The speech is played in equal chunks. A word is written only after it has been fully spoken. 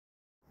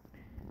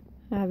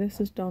Hi, this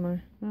is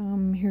Donna.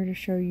 I'm here to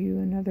show you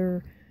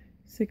another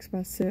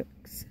 6x6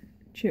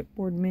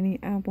 chipboard mini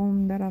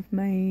album that I've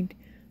made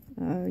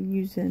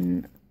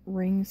using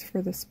rings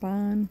for the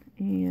spine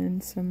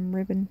and some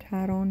ribbon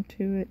tied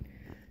onto it.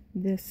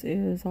 This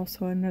is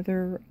also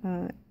another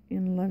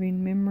In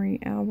Loving Memory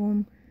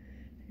album.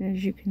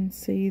 As you can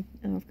see,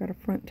 I've got a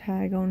front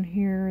tag on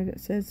here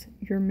that says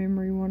 "Your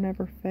memory will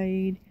never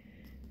fade,"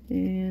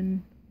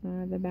 and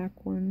the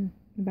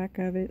back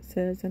of it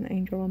says "An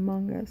Angel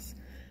Among Us."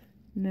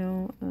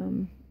 Now,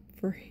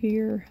 for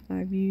here,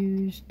 I've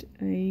used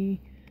a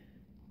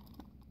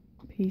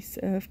piece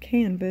of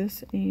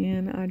canvas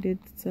and I did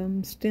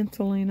some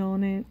stenciling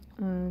on it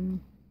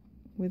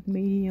with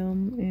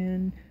medium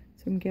and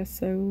some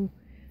gesso,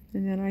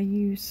 and then I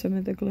used some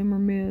of the glimmer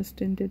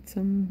mist and did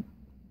some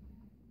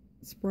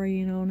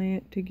spraying on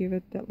it to give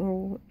it that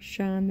little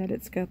shine that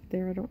it's got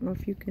there. I don't know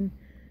if you can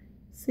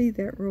see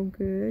that real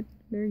good.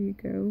 There you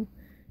go.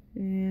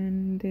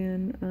 And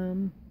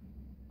then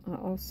I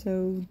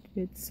also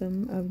did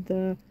some of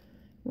the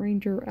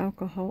Ranger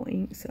alcohol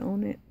inks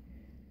on it.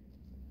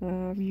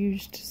 I've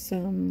used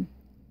some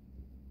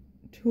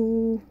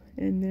tulle,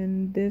 and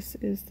then this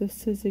is the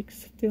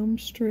sizzix film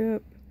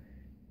strip,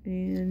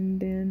 and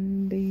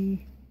then the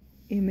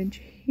image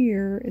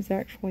here is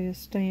actually a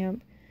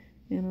stamp,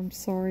 and I'm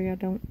sorry I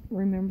don't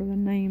remember the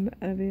name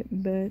of it,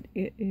 but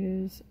it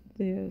is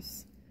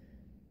this.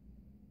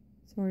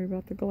 Sorry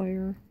about the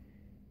glare.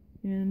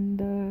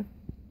 And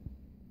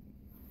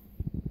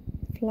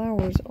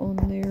flowers on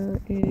there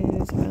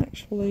is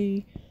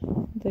actually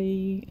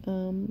the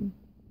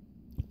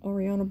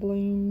Arianna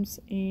blooms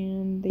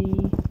and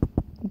the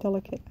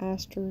delicate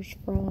asters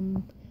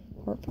from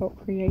Heartfelt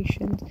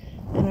Creations,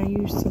 and I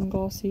used some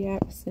glossy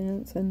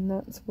accents, and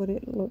that's what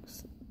it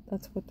looks.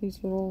 That's what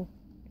these little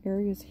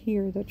areas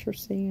here that you're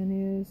seeing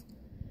is.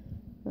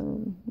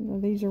 Now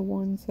these are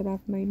ones that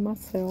I've made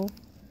myself,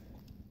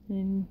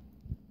 and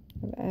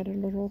I've added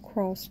a little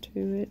cross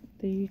to it.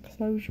 The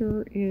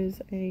closure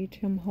is a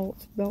Tim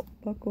Holtz belt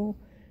buckle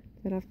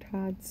that I've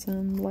tied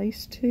some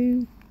lace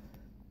to.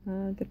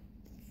 The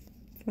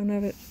front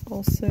of it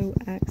also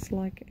acts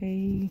like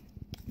a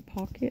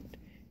pocket.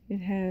 It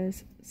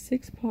has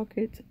 6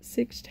 pockets,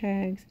 6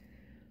 tags,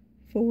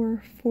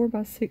 4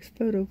 4x6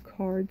 photo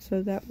cards,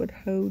 so that would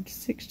hold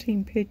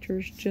 16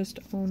 pictures just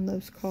on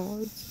those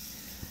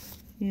cards.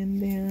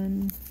 And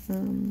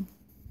then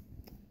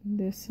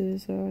this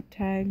is a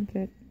tag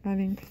that I've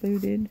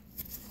included,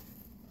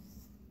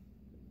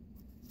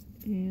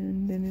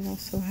 and then it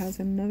also has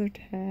another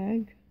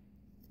tag,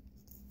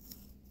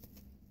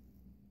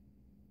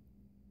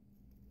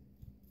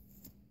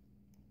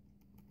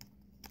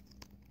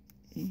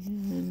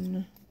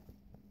 and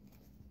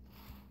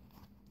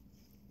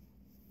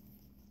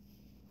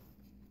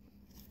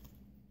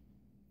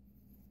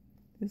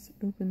this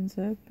opens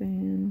up,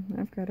 and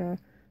I've got a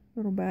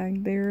little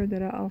bag there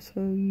that I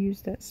also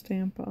used that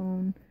stamp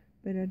on,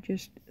 but I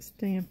just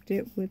stamped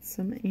it with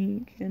some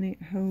ink, and it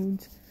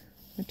holds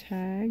a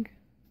tag.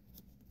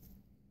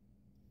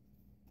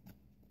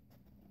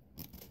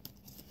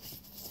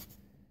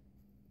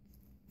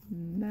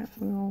 And that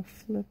will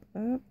flip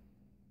up,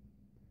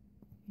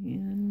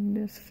 and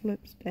this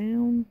flips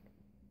down,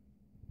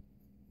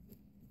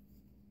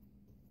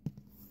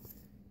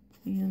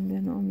 and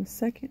then on the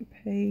second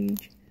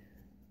page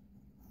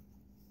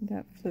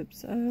that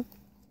flips up,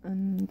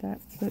 and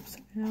that flips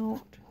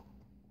out.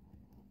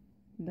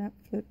 That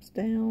flips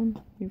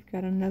down. You've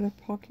got another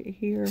pocket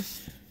here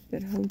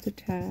that holds a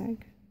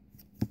tag,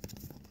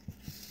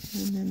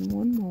 and then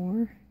one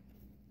more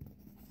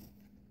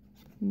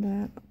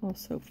that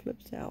also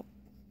flips out.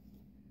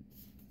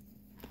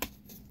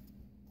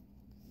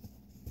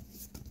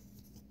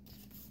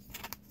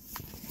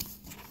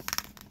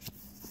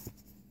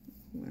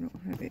 I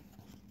don't have it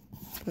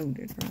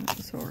folded right,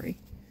 sorry.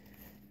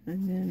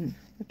 And then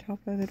the top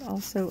of it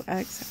also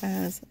acts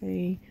as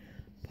a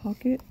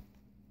pocket,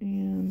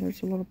 and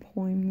there's a little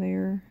poem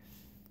there,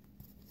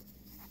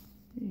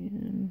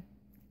 and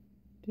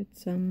did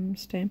some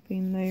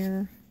stamping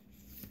there,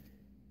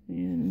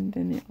 and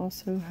then it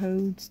also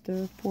holds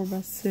the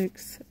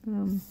 4x6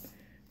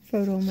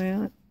 photo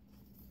mat,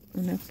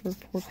 enough for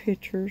 4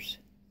 pictures.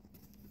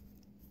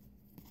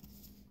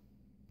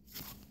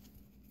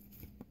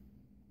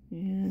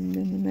 And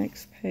then the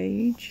next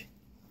page,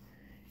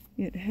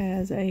 it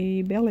has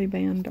a belly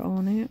band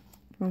on it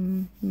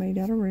made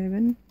out of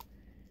ribbon.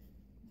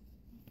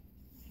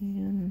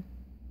 And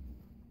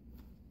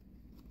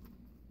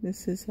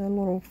this is a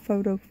little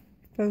photo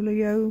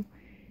folio,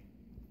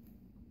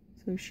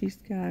 so she's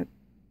got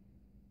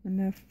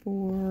enough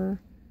for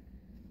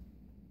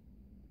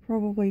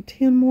probably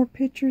 10 more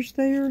pictures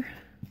there.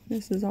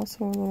 This is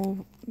also a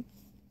little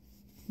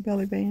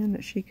belly band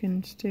that she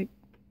can stick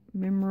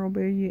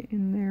memorabilia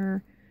in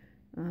there,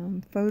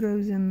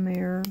 photos in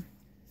there.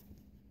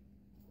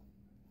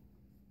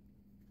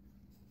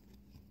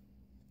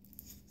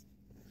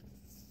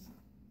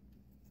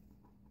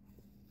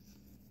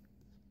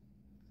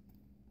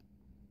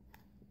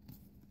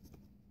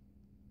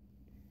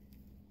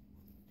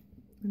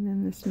 And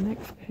then this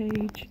next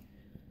page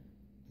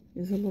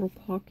is a little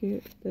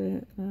pocket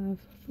that I've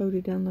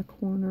folded down the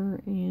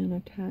corner and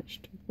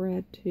attached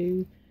Brad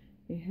to.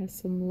 It has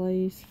some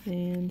lace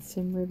and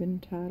some ribbon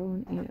tied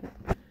on it.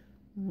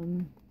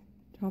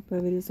 Top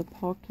of it is a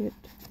pocket.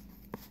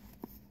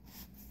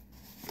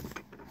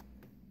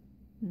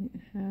 And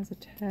it has a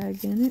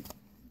tag in it.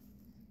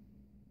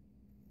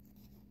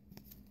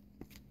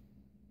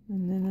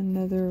 And then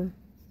another,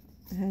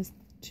 it has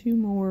 2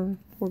 more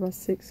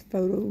 4x6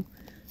 photo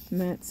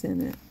mats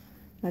in it.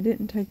 I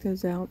didn't take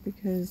those out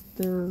because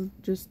they're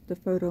just the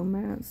photo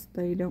mats.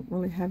 They don't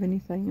really have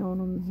anything on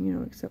them, you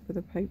know, except for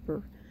the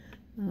paper.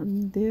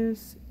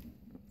 This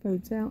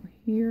folds out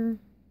here,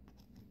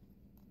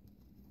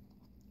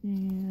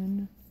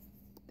 and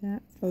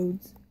that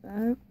folds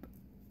up,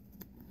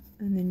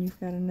 and then you've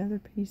got another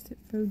piece that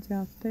folds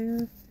out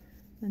there,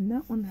 and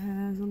that one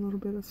has a little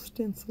bit of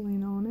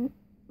stenciling on it.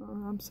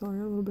 I'm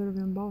sorry, a little bit of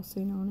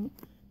embossing on it.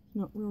 It's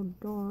not real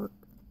dark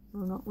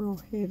or not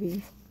real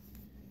heavy.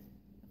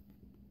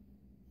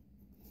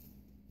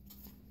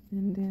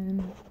 And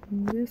then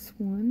this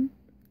one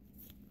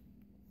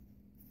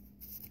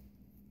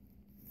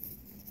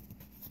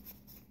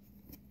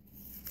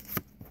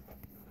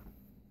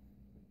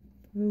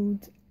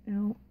folds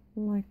out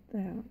like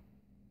that.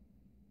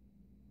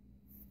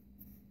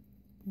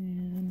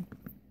 And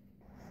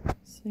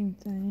same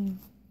thing,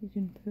 you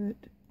can put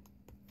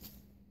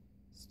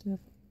stuff,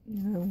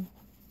 you know,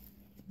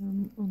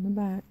 on the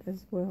back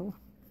as well.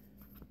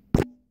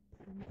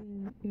 And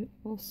then it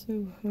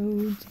also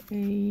holds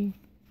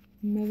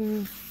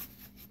another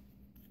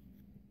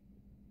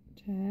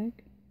tag.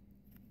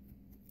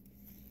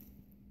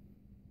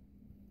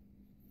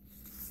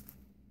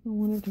 I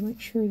wanted to make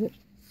sure that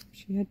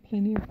she had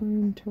plenty of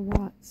room to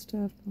write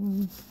stuff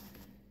on.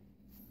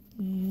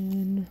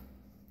 And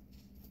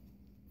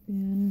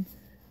then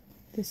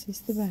this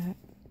is the back.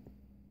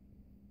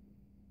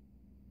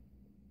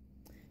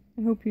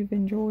 I hope you've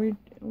enjoyed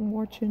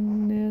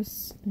watching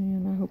this,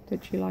 and I hope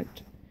that you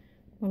liked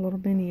my little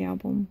mini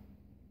album.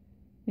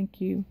 Thank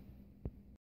you.